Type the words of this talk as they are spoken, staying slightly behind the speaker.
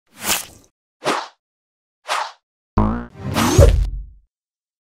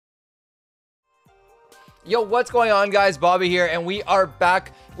Yo, what's going on, guys? Bobby here, and we are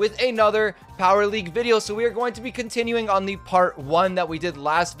back with another Power League video. So we are going to be continuing on the part 1 that we did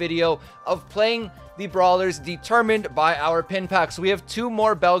last video of playing the brawlers determined by our pin pack. So we have 2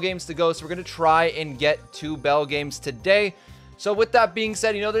 more bell games to go, so we're going to try and get 2 bell games today. So with that being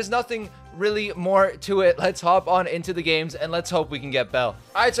said, you know, there's nothing really more to it. Let's hop on into the games and let's hope we can get bell.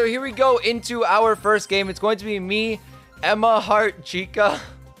 All right, so here we go into our first game. It's going to be me, Emma Heart Chica.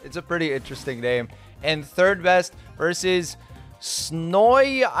 It's a pretty interesting name. And third best versus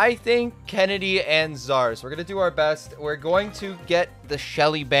Snoy, I think, Kennedy, and Zar. So we're going to do our best. We're going to get the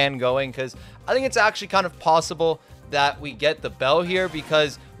Shelly ban going because I think it's actually kind of possible that we get the bell here,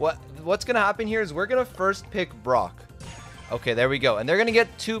 because what's going to happen here is we're going to first pick Brock. Okay, there we go. And they're going to get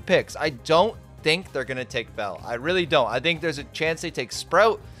 2 picks. I don't think they're going to take bell. I really don't. I think there's a chance they take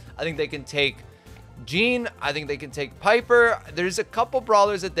Sprout. I think they can take Jean. I think they can take Piper. There's a couple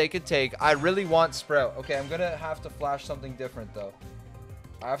brawlers that they could take. I really want Sprout. Okay, I'm gonna have to flash something different though.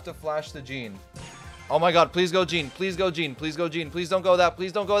 I have to flash the Jean. Oh my god, please go Jean. Please go Jean. Please go Jean. Please don't go that.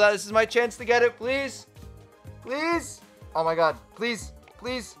 Please don't go that. This is my chance to get it. Please. Please. Oh my god. Please.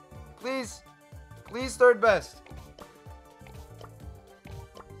 Please. Please. Please, third best.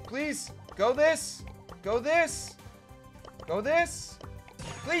 Please. Go this. Go this. Go this.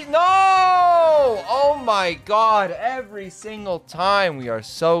 Please, no! Oh my god, every single time we are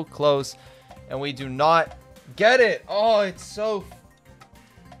so close and we do not get it. Oh, it's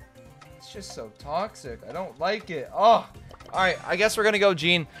just so toxic. I don't like it. Oh, all right, I guess we're gonna go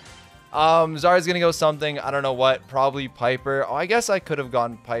Jean. Zara's gonna go something, I don't know what, probably Piper. Oh, I guess I could have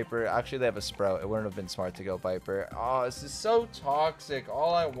gone Piper. Actually, they have a Sprout. It wouldn't have been smart to go Piper. Oh, this is so toxic.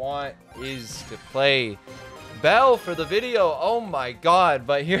 All I want is to play bell for the video. Oh my god.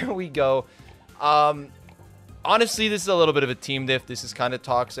 But here we go. Honestly, this is a little bit of a team diff. This is kind of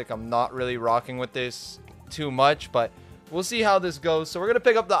toxic. I'm not really rocking with this too much, but we'll see how this goes. So we're gonna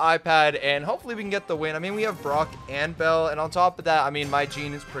pick up the iPad and hopefully we can get the win. I mean, we have Brock and Bell, and on top of that, I mean, my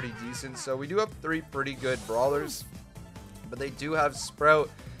Jean is pretty decent, so we do have 3 pretty good brawlers, but they do have Sprout,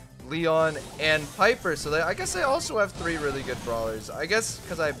 Leon, and Piper. So I guess they also have 3 really good brawlers. I guess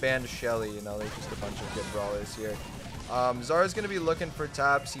because I banned Shelly, you know, there's just a bunch of good brawlers here. Zara's going to be looking for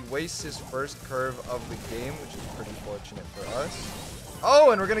taps. He wastes his first curve of the game, which is pretty fortunate for us.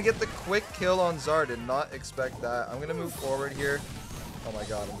 Oh, and we're going to get the quick kill on Zara. Did not expect that. I'm going to move forward here. Oh my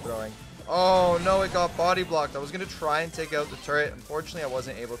god, I'm throwing. Oh no, it got body blocked. I was going to try and take out the turret. Unfortunately, I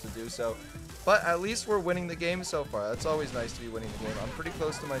wasn't able to do so. But at least we're winning the game so far. That's always nice to be winning the game. I'm pretty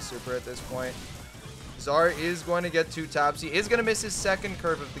close to my super at this point. Zara is going to get 2 taps. He is going to miss his second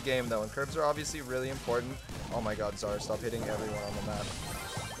curve of the game, though. And curves are obviously really important. Oh my god, Zara, stop hitting everyone on the map.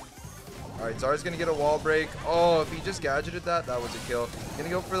 Alright, Zara's going to get a wall break. Oh, if he just gadgeted that, that was a kill. Going to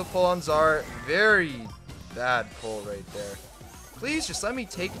go for the pull on Zara. Very bad pull right there. Please, just let me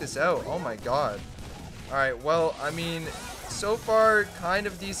take this out. Oh my god. Alright, well, I mean, so far, kind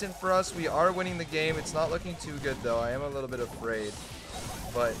of decent for us. We are winning the game. It's not looking too good, though. I am a little bit afraid.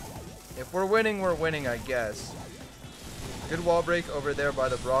 But if we're winning, I guess. Good wall break over there by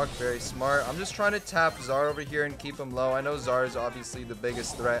the Brock. Very smart. I'm just trying to tap Zara over here and keep him low. I know Zara is obviously the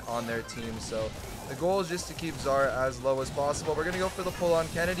biggest threat on their team, so the goal is just to keep Zara as low as possible. We're going to go for the pull on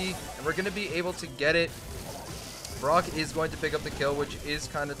Kennedy, and we're going to be able to get it. Brock is going to pick up the kill, which is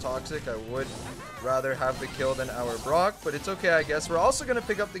kind of toxic. I would rather have the kill than our Brock, but it's okay, I guess. We're also going to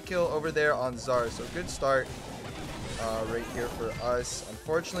pick up the kill over there on Zara, so good start right here for us.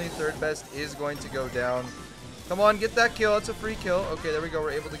 Unfortunately, third best is going to go down. Come on, get that kill. That's a free kill. Okay, there we go.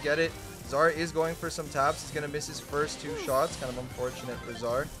 We're able to get it. Zara is going for some taps. He's going to miss his first 2 shots. Kind of unfortunate for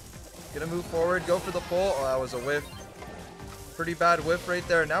Zara. Going to move forward, go for the pull. Oh, that was a whiff. Pretty bad whiff right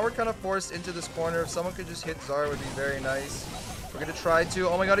there. Now we're kind of forced into this corner. If someone could just hit Zara, it would be very nice. We're going to try to.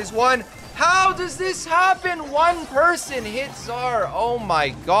 Oh my god, he's won. How does this happen? One person hit Zara. Oh my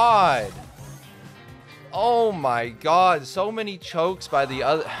god. Oh my god. So many chokes by the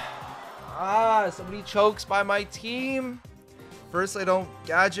other. So many chokes by my team. First, they don't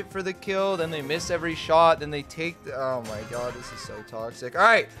gadget for the kill. Then they miss every shot. Then they take the... Oh my god, this is so toxic. All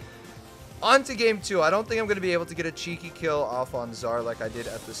right. On to game 2. I don't think I'm going to be able to get a cheeky kill off on Zara like I did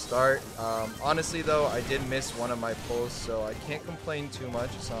at the start. Honestly, though, I did miss one of my pulls, so I can't complain too much.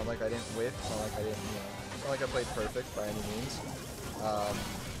 It's not like I didn't whiff. It's not like I didn't, you know, it's not like I played perfect by any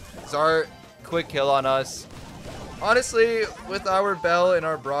means. Zara, quick kill on us. Honestly, with our Bell and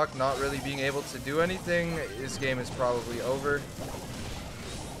our Brock not really being able to do anything, this game is probably over.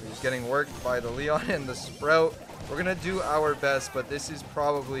 He's getting worked by the Leon and the Sprout. We're going to do our best, but this is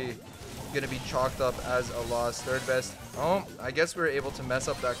probably going to be chalked up as a loss. Third best. Oh, I guess we were able to mess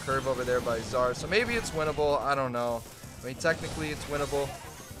up that curve over there by Czar. So maybe it's winnable. I don't know. I mean, technically it's winnable.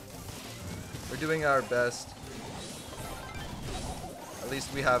 We're doing our best. At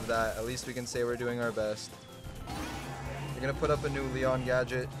least we have that. At least we can say we're doing our best. We're going to put up a new Leon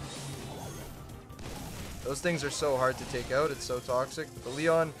gadget. Those things are so hard to take out. It's so toxic. The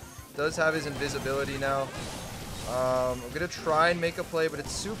Leon does have his invisibility now. I'm going to try and make a play, but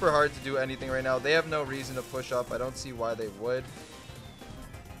it's super hard to do anything right now. They have no reason to push up. I don't see why they would.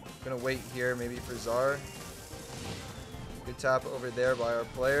 I'm going to wait here maybe for Czar. Good tap over there by our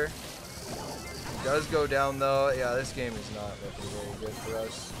player. He does go down though. Yeah, this game is not looking very good for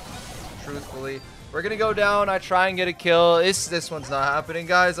us. Truthfully. We're going to go down. I try and get a kill. This one's not happening,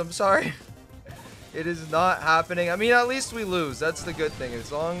 guys. I'm sorry. It is not happening. I mean, at least we lose. That's the good thing.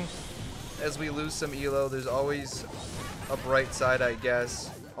 As long as we lose some elo, there's always a bright side, I guess.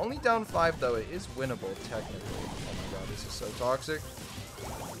 Only down 5, though. It is winnable, technically. Oh my god, this is so toxic.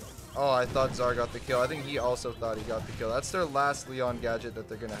 Oh, I thought Czar got the kill. I think he also thought he got the kill. That's their last Leon gadget that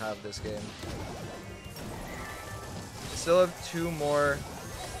they're going to have this game. I still have 2 more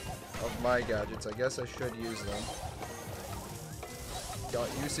of my gadgets. I guess I should use them. Got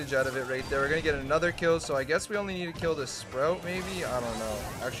usage out of it right there. We're going to get another kill, so I guess we only need to kill the Sprout, maybe? I don't know.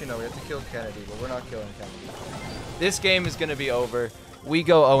 Actually, no, we have to kill Kennedy, but we're not killing Kennedy. This game is going to be over. We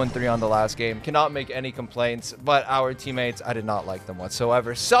go 0-3 on the last game. Cannot make any complaints, but our teammates, I did not like them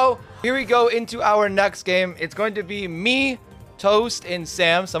whatsoever. So, here we go into our next game. It's going to be me, Toast, and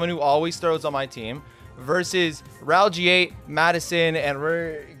Sam, someone who always throws on my team, versus Ralg8, Madison, and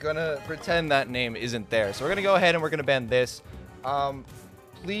we're going to pretend that name isn't there. So, we're going to go ahead and we're going to ban this.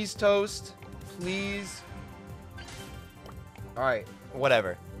 Please, Toast. Please. Alright,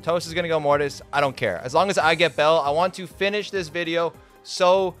 whatever. Toast is going to go Mortis. I don't care. As long as I get Bell, I want to finish this video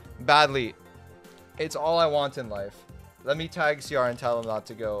so badly. It's all I want in life. Let me tag CR and tell him not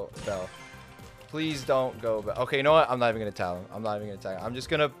to go Bell. Please don't go Bell. Okay, you know what? I'm not even going to tell him. I'm not even going to tag him. I'm just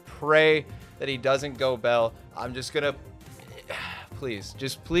going to pray that he doesn't go Bell. I'm just going to... Please.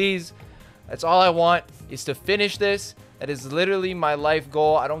 Just please. That's all I want is to finish this. That is literally my life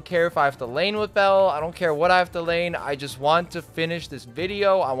goal. I don't care if I have to lane with Bell. I don't care what I have to lane. I just want to finish this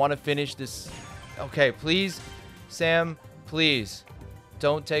video. I want to finish this. Okay, please, Sam, please.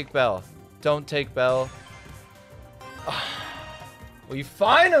 Don't take Bell. Don't take Bell. We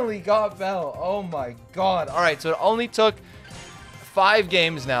finally got Bell. Oh my god. All right, so it only took 5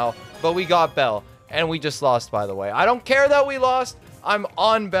 games now, but we got Bell. And we just lost, by the way. I don't care that we lost. I'm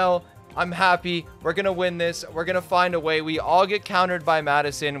on Bell. I'm happy. We're going to win this. We're going to find a way. We all get countered by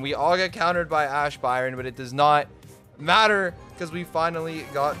Madison. We all get countered by Ash Byron, but it does not matter because we finally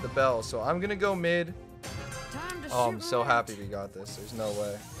got the Bell. So I'm going to go mid. Oh, I'm so happy we got this. There's no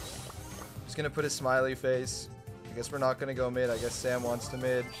way. Just going to put a smiley face. I guess we're not going to go mid. I guess Sam wants to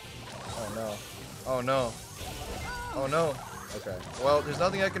mid. Oh, no. Oh, no. Oh, no. Okay. Well, there's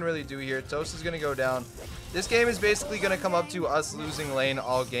nothing I can really do here. Toast is going to go down. This game is basically going to come up to us losing lane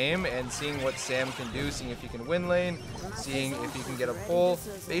all game and seeing what Sam can do, seeing if he can win lane, seeing if he can get a pull,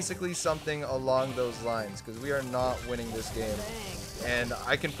 basically something along those lines, because we are not winning this game. And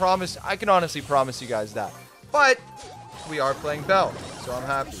I can honestly promise you guys that. But we are playing Bell, so I'm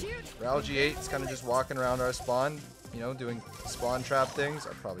happy. Ralg8 is kind of just walking around our spawn, you know, doing spawn trap things.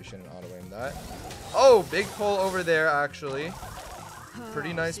 I probably shouldn't auto-aim that. Oh, big pull over there, actually.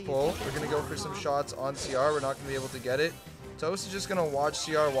 Pretty nice pull. We're going to go for some shots on CR. We're not going to be able to get it. Toast is just going to watch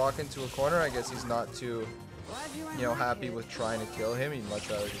CR walk into a corner. I guess he's not too, you know, happy with trying to kill him. He'd much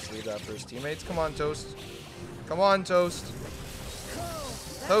rather just leave that for his teammates. Come on, Toast. Come on, Toast.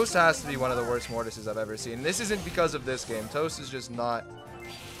 Toast has to be one of the worst Mortises I've ever seen. This isn't because of this game. Toast is just not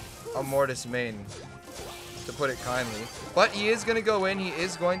a Mortis main, to put it kindly. But he is going to go in. He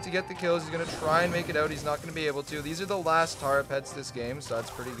is going to get the kills. He's going to try and make it out. He's not going to be able to. These are the last Tara pets this game, so that's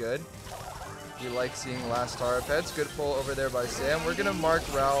pretty good. We like seeing last Tara pets. Good pull over there by Sam. We're going to mark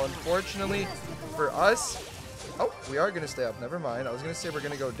Ral. Unfortunately for us... Oh, we are going to stay up. Never mind. I was going to say we're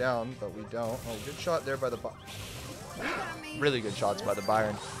going to go down, but we don't. Oh, good shot there by the... Really good shots by the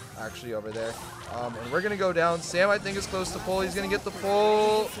Byron, actually, over there. And we're going to go down. Sam, I think, is close to pull. He's going to get the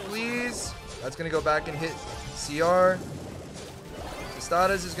pull. Please. That's going to go back and hit CR.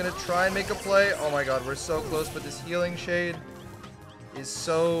 Estadas is going to try and make a play. Oh my god, we're so close, but this healing shade is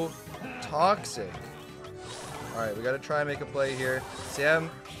so toxic. Alright, we got to try and make a play here. Sam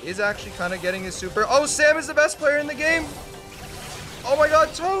is actually kind of getting his super. Oh, Sam is the best player in the game. Oh my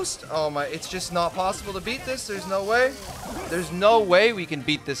god, Toast. Oh my, it's just not possible to beat this. There's no way. There's no way we can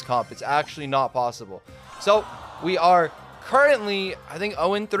beat this comp. It's actually not possible. So, we are currently, I think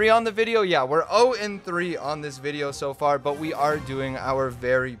 0-3 on the video. Yeah, we're 0-3 on this video so far, but we are doing our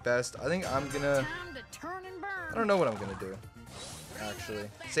very best. I think I'm gonna... I don't know what I'm gonna do, actually.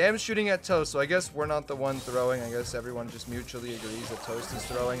 Sam's shooting at Toast, so I guess we're not the one throwing. I guess everyone just mutually agrees that Toast is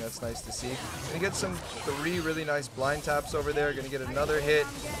throwing. That's nice to see. Gonna get some 3 really nice blind taps over there. Gonna get another hit.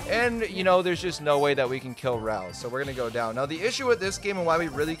 And, you know, there's just no way that we can kill Rouse, so we're gonna go down. Now, the issue with this game and why we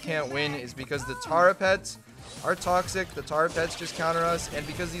really can't win is because the Tara pets are toxic. The Tara pets just counter us, and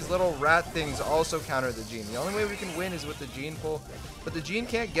because these little rat things also counter the Gene. The only way we can win is with the Gene pull, but the Gene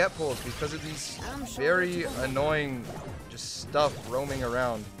can't get pulls because of these very annoying just stuff roaming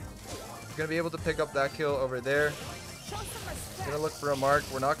around. We're gonna be able to pick up that kill over there. Gonna look for a mark.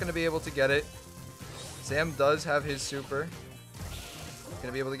 We're not gonna be able to get it. Sam does have his super.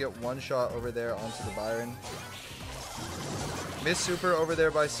 Gonna be able to get one shot over there onto the Byron. Miss super over there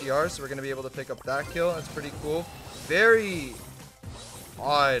by CR, so we're going to be able to pick up that kill. That's pretty cool. Very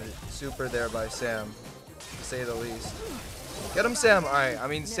odd super there by Sam, to say the least. Get him, Sam. Alright, I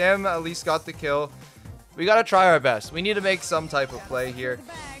mean, Sam at least got the kill. We got to try our best. We need to make some type of play here.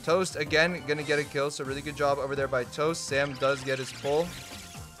 Toast, again, going to get a kill, so really good job over there by Toast. Sam does get his pull.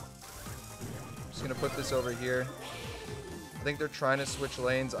 Just going to put this over here. I think they're trying to switch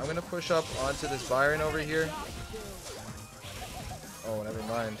lanes. I'm going to push up onto this Byron over here. Oh, never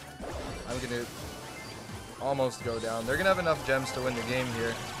mind. I'm going to almost go down. They're going to have enough gems to win the game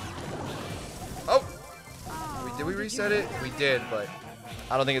here. Oh! Did we reset it? We did, but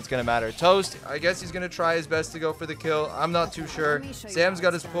I don't think it's going to matter. Toast, I guess he's going to try his best to go for the kill. I'm not too sure. Sam's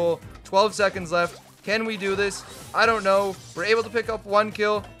got his pull. 12 seconds left. Can we do this? I don't know. We're able to pick up 1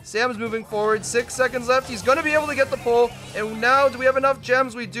 kill. Sam's moving forward. 6 seconds left. He's going to be able to get the pull. And now, do we have enough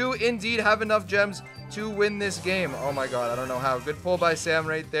gems? We do indeed have enough gems to win this game. Oh my god, I don't know how. Good pull by Sam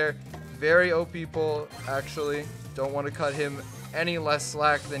right there. Very OP pull, actually. Don't want to cut him any less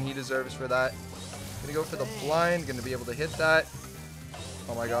slack than he deserves for that. Gonna go for the blind. Gonna be able to hit that.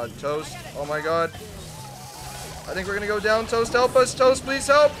 Oh my god, Toast. Oh my god. I think we're gonna go down. Toast, help us. Toast, please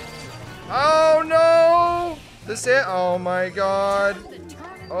help. Oh no! The Sam. Oh my god.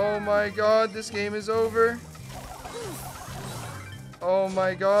 Oh my god, this game is over. Oh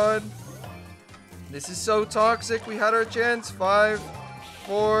my god. This is so toxic. We had our chance. 5,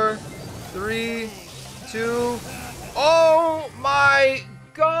 4, 3, 2. Oh my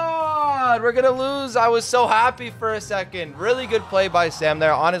god! We're gonna lose. I was so happy for a second. Really good play by Sam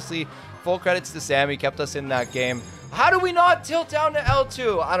there. Honestly, full credits to Sam. He kept us in that game. How do we not tilt down to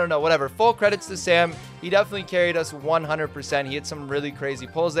L2? I don't know. Whatever. Full credits to Sam. He definitely carried us 100%. He hit some really crazy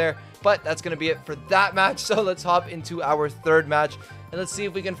pulls there. But that's going to be it for that match. So let's hop into our third match. And let's see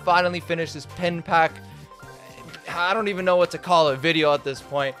if we can finally finish this pin pack. I don't even know what to call a video at this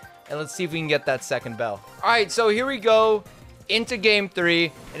point. And let's see if we can get that second bell. All right, so here we go into game 3.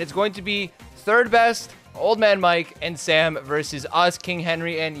 And it's going to be third best, Old Man Mike and Sam versus us, King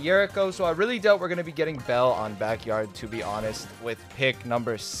Henry and Jericho. So I really doubt we're going to be getting Bell on Backyard, to be honest, with pick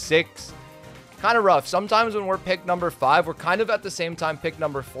number 6. Kind of rough. Sometimes when we're pick number 5, we're kind of at the same time pick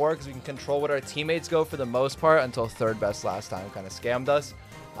number 4 because we can control what our teammates go for the most part until third best last time kind of scammed us.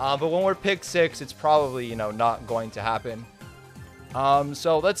 But when we're pick 6, it's probably, you know, not going to happen.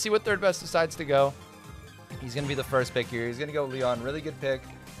 So let's see what third best decides to go. He's going to be the first pick here. He's going to go Leon. Really good pick.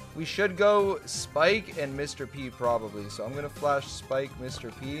 We should go Spike and Mr. P probably. So I'm going to flash Spike,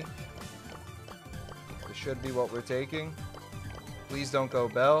 Mr. P. This should be what we're taking. Please don't go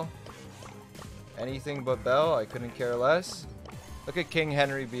Bell. Anything but Bell. I couldn't care less. Look at King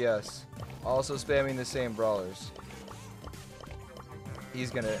Henry BS. Also spamming the same brawlers.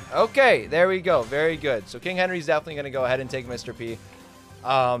 He's going to... Okay, there we go. Very good. So King Henry's definitely going to go ahead and take Mr. P.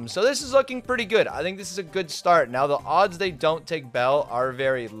 So this is looking pretty good. I think this is a good start. Now, the odds they don't take Bell are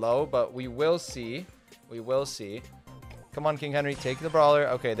very low, but we will see. We will see. Come on, King Henry. Take the brawler.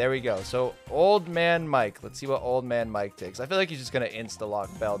 Okay, there we go. So, Old Man Mike. Let's see what Old Man Mike takes. I feel like he's just going to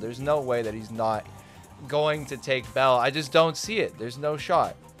insta-lock Bell. There's no way that he's not going to take Bell. I just don't see it. There's no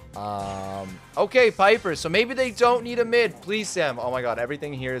shot. Okay, Piper. So, maybe they don't need a mid. Please, Sam. Oh, my God.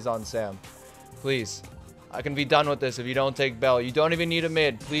 Everything here is on Sam. Please. I can be done with this if you don't take Bell. You don't even need a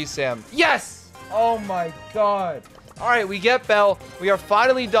mid. Please, Sam. Yes! Oh, my God. All right, we get Bell. We are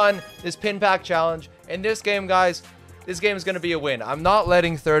finally done this pin pack challenge. In this game, guys... This game is going to be a win. I'm not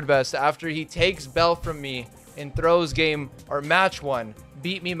letting third best after he takes Bell from me and throws game or match 1.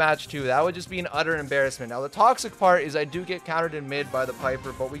 Beat me match 2. That would just be an utter embarrassment. Now, the toxic part is I do get countered in mid by the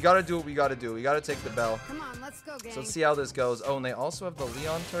Piper, but we got to do what we got to do. We got to take the Bell. Come on, let's go, gang. So let's see how this goes. Oh, and they also have the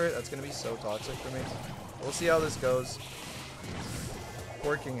Leon turret. That's going to be so toxic for me. We'll see how this goes.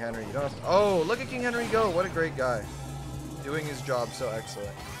 Poor King Henry. You don't have to... Oh, look at King Henry go. What a great guy. doing his job so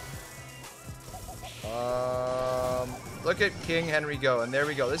excellent. Look at King Henry go, and there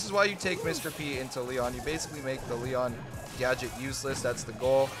we go. This is why you take Mr. P into Leon. You basically make the Leon gadget useless. That's the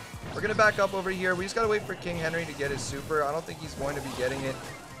goal. We're going to back up over here. We just got to wait for King Henry to get his super. I don't think he's going to be getting it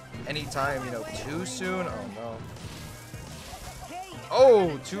anytime, you know, too soon. Oh, no.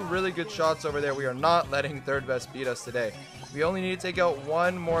 Oh, two really good shots over there. We are not letting third best beat us today. We only need to take out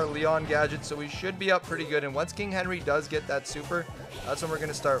one more Leon gadget, so we should be up pretty good. And once King Henry does get that super, that's when we're going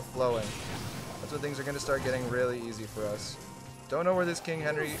to start flowing. That's when things are going to start getting really easy for us. Don't know where this King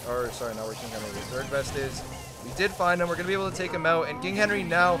Henry, or sorry, not where King Henry, the third best is. We did find him. We're going to be able to take him out. And King Henry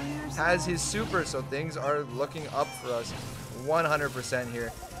now has his super, so things are looking up for us 100%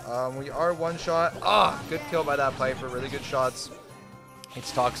 here. We are one shot. Ah, good kill by that Piper. Really good shots.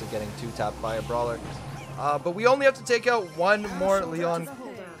 It's toxic getting two-tapped by a brawler. But we only have to take out one more Leon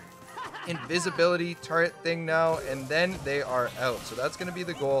invisibility turret thing now, and then they are out. So that's going to be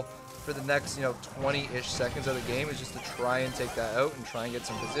the goal for the next, you know, 20-ish seconds of the game, is just to try and take that out and try and get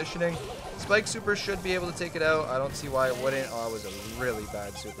some positioning. Spike super should be able to take it out. I don't see why it wouldn't. Oh, it was a really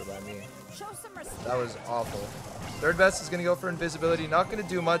bad super by me. That was awful. Third best is going to go for invisibility. Not going to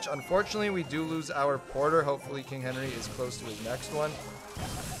do much. Unfortunately, we do lose our porter. Hopefully, King Henry is close to his next one.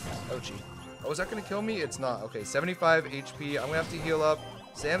 Ouchie. Oh, is that going to kill me? It's not. Okay, 75 HP. I'm going to have to heal up.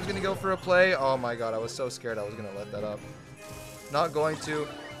 Sam's going to go for a play. Oh my god, I was so scared I was going to let that up. Not going to.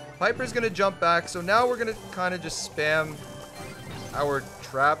 Piper's going to jump back. So now we're going to kind of just spam our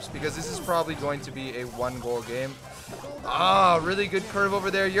traps, because this is probably going to be a one-goal game. Ah, really good curve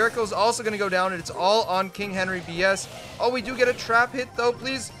over there. Yuriko's also going to go down, and it's all on King Henry BS. Oh, we do get a trap hit, though.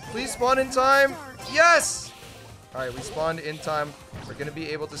 Please spawn in time. Yes! All right, we spawned in time. We're going to be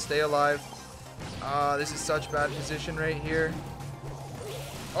able to stay alive. This is such bad position right here.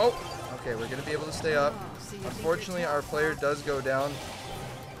 Oh, okay, we're going to be able to stay up. Unfortunately, our player does go down.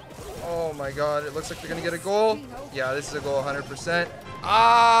 Oh my god, it looks like they're going to get a goal. Yeah, this is a goal 100%.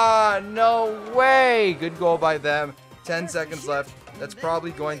 Ah, no way. Good goal by them. 10 seconds left. That's probably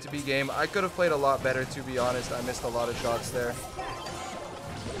going to be game. I could have played a lot better, to be honest. I missed a lot of shots there.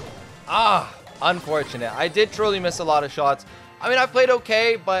 Ah, unfortunate. I did truly miss a lot of shots. I mean, I played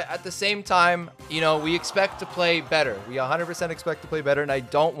okay, but at the same time, you know, we expect to play better. We 100% expect to play better, and I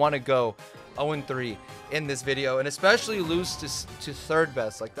don't want to go 0-3 in this video, and especially lose to third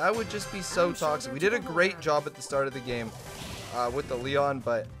best. Like, that would just be so toxic. We did a great job at the start of the game with the Leon,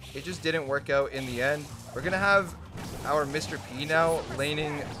 but it just didn't work out in the end. We're going to have our Mr. P now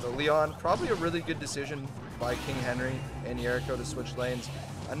laning the Leon. Probably a really good decision by King Henry and Yuriko to switch lanes.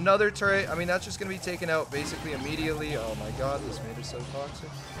 Another turret. I mean, that's just going to be taken out basically immediately. Oh my god, this made it so toxic.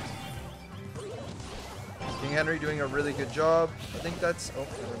 King Henry doing a really good job. I think that's... Oh,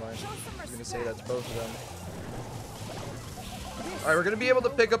 never mind. I was going to say that's both of them. Alright, we're going to be able to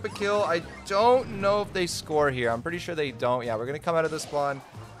pick up a kill. I don't know if they score here. I'm pretty sure they don't. Yeah, we're going to come out of the spawn.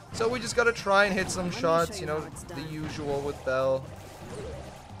 So we just got to try and hit some shots. You know, the usual with Bell.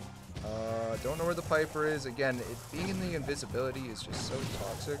 Don't know where the Piper is. Again, being in the invisibility is just so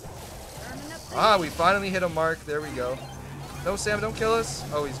toxic. Ah, we finally hit a mark. There we go. No, Sam, don't kill us.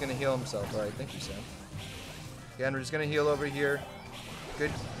 Oh, he's going to heal himself. Alright, thank you, Sam. Again, we're just going to heal over here. Good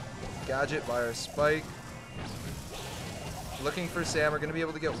gadget by our Spike. Looking for Sam. We're going to be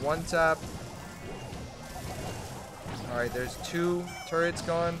able to get one tap. Alright, there's two turrets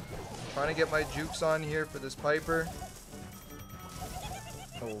gone. Trying to get my jukes on here for this Piper.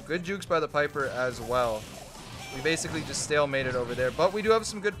 Oh, good jukes by the Piper as well. We basically just stalemated over there. But we do have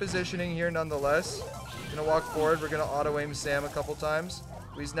some good positioning here nonetheless. Gonna walk forward. We're gonna auto-aim Sam a couple times.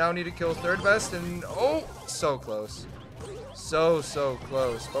 We now need to kill third best, and oh, so close. So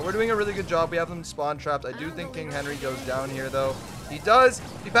close. But we're doing a really good job. We have them spawn trapped. I do think King Henry goes down here, though. He does.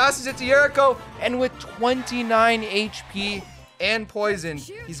 He passes it to Yuriko, and with 29 HP and poison,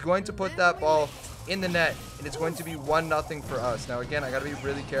 he's going to put that ball in the net, and it's going to be 1-0 for us. Now, again, I got to be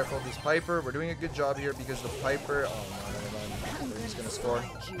really careful of this Piper. We're doing a good job here because the Piper... Oh, no, never mind. They're just going to score.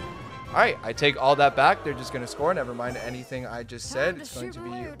 All right, I take all that back. They're just going to score. Never mind anything I just said. It's going to be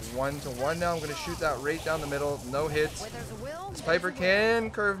 1-1 now. I'm going to shoot that right down the middle. No hits. This Piper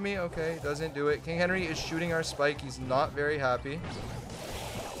can curve me. Okay, doesn't do it. King Henry is shooting our Spike. He's not very happy.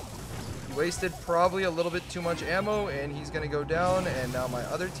 He wasted probably a little bit too much ammo, and he's going to go down, and now my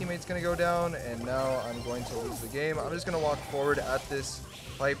other teammate's going to go down, and now I'm going to lose the game. I'm just going to walk forward at this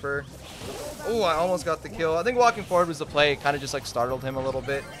Piper. Oh, I almost got the kill. I think walking forward was the play. It kind of just like startled him a little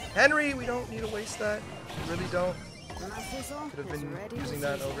bit. Henry, we don't need to waste that. We really don't. Could have been using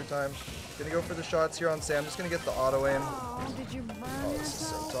that in overtime. Gonna go for the shots here on Sam. Just gonna get the auto aim. Oh, this is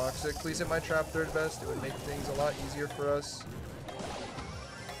so toxic. Please hit my trap third best. It would make things a lot easier for us.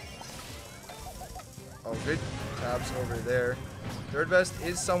 Oh, good tabs over there. Third best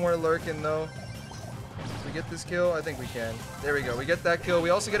is somewhere lurking though. Can we get this kill? I think we can. There we go. We get that kill. We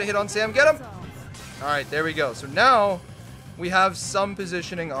also get a hit on Sam. Get him! Alright, there we go. So now we have some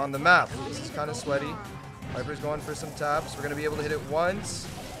positioning on the map. This is kind of sweaty. Viper's going for some taps. We're going to be able to hit it once.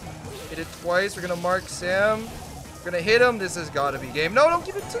 Hit it twice. We're going to mark Sam. We're going to hit him. This has got to be game. No, don't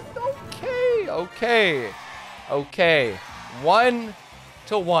give it to... Okay. Okay. Okay.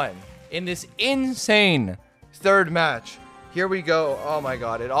 1-1 in this insane third match. Here we go. Oh my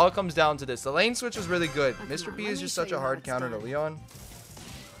god. It all comes down to this. The lane switch was really good. Mr. P is just such a hard counter to Leon.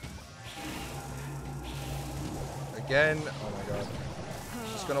 Again. Oh my god.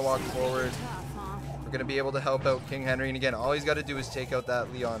 Just going to walk forward. We're going to be able to help out King Henry. And again, all he's got to do is take out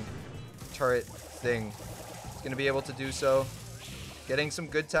that Leon turret thing. He's going to be able to do so. Getting some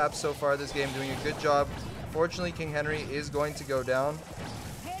good taps so far this game. Doing a good job. Unfortunately, King Henry is going to go down.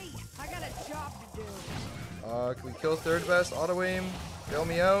 Hey, I got a job to do. Can we kill third best? Auto aim. Bail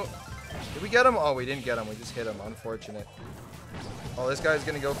me out. Did we get him? Oh, we didn't get him. We just hit him. Unfortunate. Oh, this guy's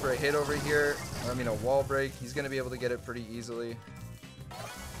going to go for a hit over here. I mean, a wall break. He's going to be able to get it pretty easily.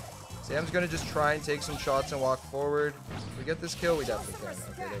 Sam's going to just try and take some shots and walk forward. If we get this kill, we definitely can.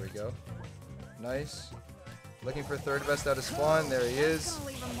 Okay, there we go. Nice. Looking for third best out of spawn. There he is.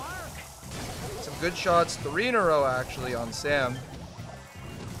 Some good shots. 3 in a row, actually, on Sam.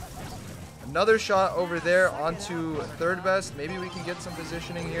 Another shot over there onto third best. Maybe we can get some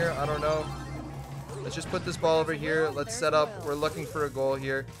positioning here. I don't know. Let's just put this ball over here. Let's set up. We're looking for a goal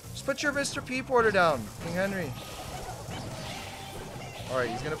here. Just put your Mr. P porter down, King Henry. Alright,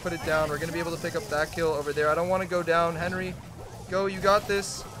 he's going to put it down. We're going to be able to pick up that kill over there. I don't want to go down. Henry, go. You got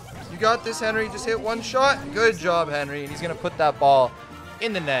this. You got this, Henry. Just hit one shot. Good job, Henry. And he's going to put that ball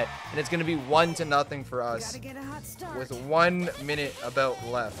in the net. And it's going to be 1-0 for us with 1 minute about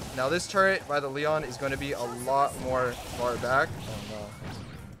left. Now, this turret by the Leon is going to be a lot more far back. Oh, no.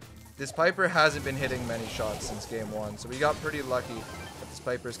 This Piper hasn't been hitting many shots since game 1. So we got pretty lucky that this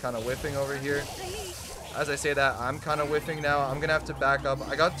Piper's kind of whiffing over here. As I say that, I'm kind of whiffing now. I'm going to have to back up.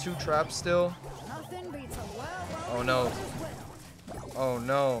 I got 2 traps still. Oh, no. Oh,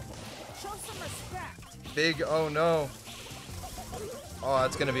 no. Big oh, no. Oh,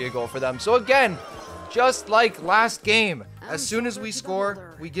 that's going to be a goal for them. So, again, just like last game, as soon as we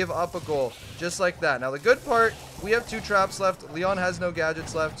score, we give up a goal. Just like that. Now, the good part, we have 2 traps left. Leon has no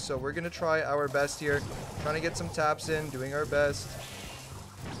gadgets left, so we're going to try our best here. Trying to get some taps in, doing our best.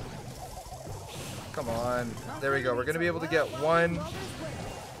 Come on. There we go. We're going to be able to get 1.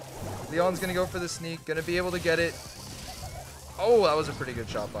 Leon's going to go for the sneak. Going to be able to get it. Oh, that was a pretty good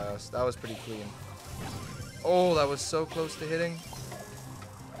shot by us. That was pretty clean. Oh, that was so close to hitting.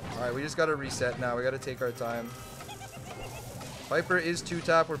 Alright, we just got to reset now. We got to take our time. Piper is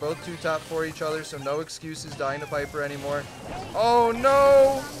 2-tap. We're both 2-tap for each other, so no excuses dying to Piper anymore. Oh,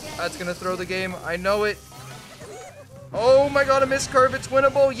 no! That's going to throw the game. I know it. Oh my god, a miscurve. It's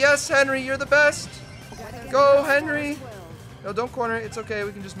winnable. Yes, Henry, you're the best. Go, Henry. No, don't corner it. It's okay.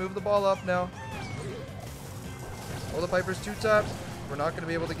 We can just move the ball up now. Oh, the Piper's 2-tap. We're not going to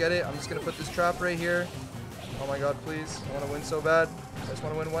be able to get it. I'm just going to put this trap right here. Oh my god, please. I want to win so bad. I just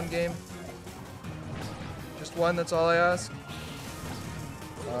want to win 1 game. Just 1, that's all I ask.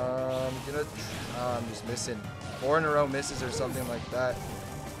 I'm just missing. 4 in a row misses or something like that.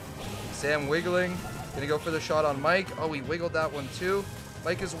 Sam wiggling. Gonna go for the shot on Mike. Oh, he wiggled that one too.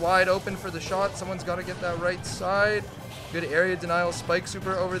 Mike is wide open for the shot. Someone's got to get that right side. Good area denial. Spike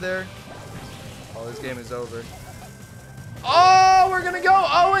super over there. Oh, this game is over. Oh, we're going to go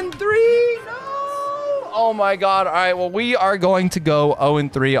 0-3. No. Oh, my God. All right, well, we are going to go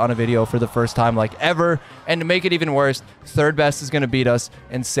 0-3 on a video for the first time like ever. And to make it even worse, third best is going to beat us,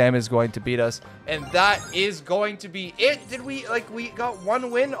 and Sam is going to beat us. And that is going to be it. Did we, we got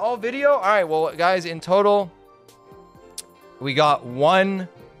 1 win all video? All right, well, guys, in total, we got 1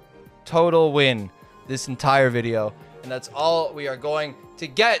 total win this entire video. And that's all we are going to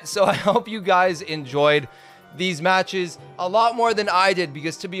get. So I hope you guys enjoyed these matches a lot more than I did,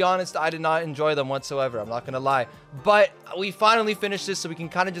 because to be honest, I did not enjoy them whatsoever. I'm not gonna lie, but we finally finished this, so we can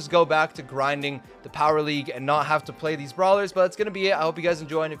kind of just go back to grinding the Power League and not have to play these brawlers. But that's gonna be it. I hope you guys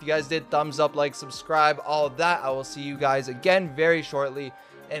enjoyed. If you guys did, thumbs up, like, subscribe, all of that. I will see you guys again very shortly,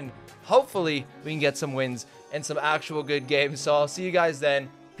 and hopefully we can get some wins and some actual good games. So I'll see you guys then.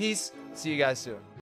 Peace. See you guys soon.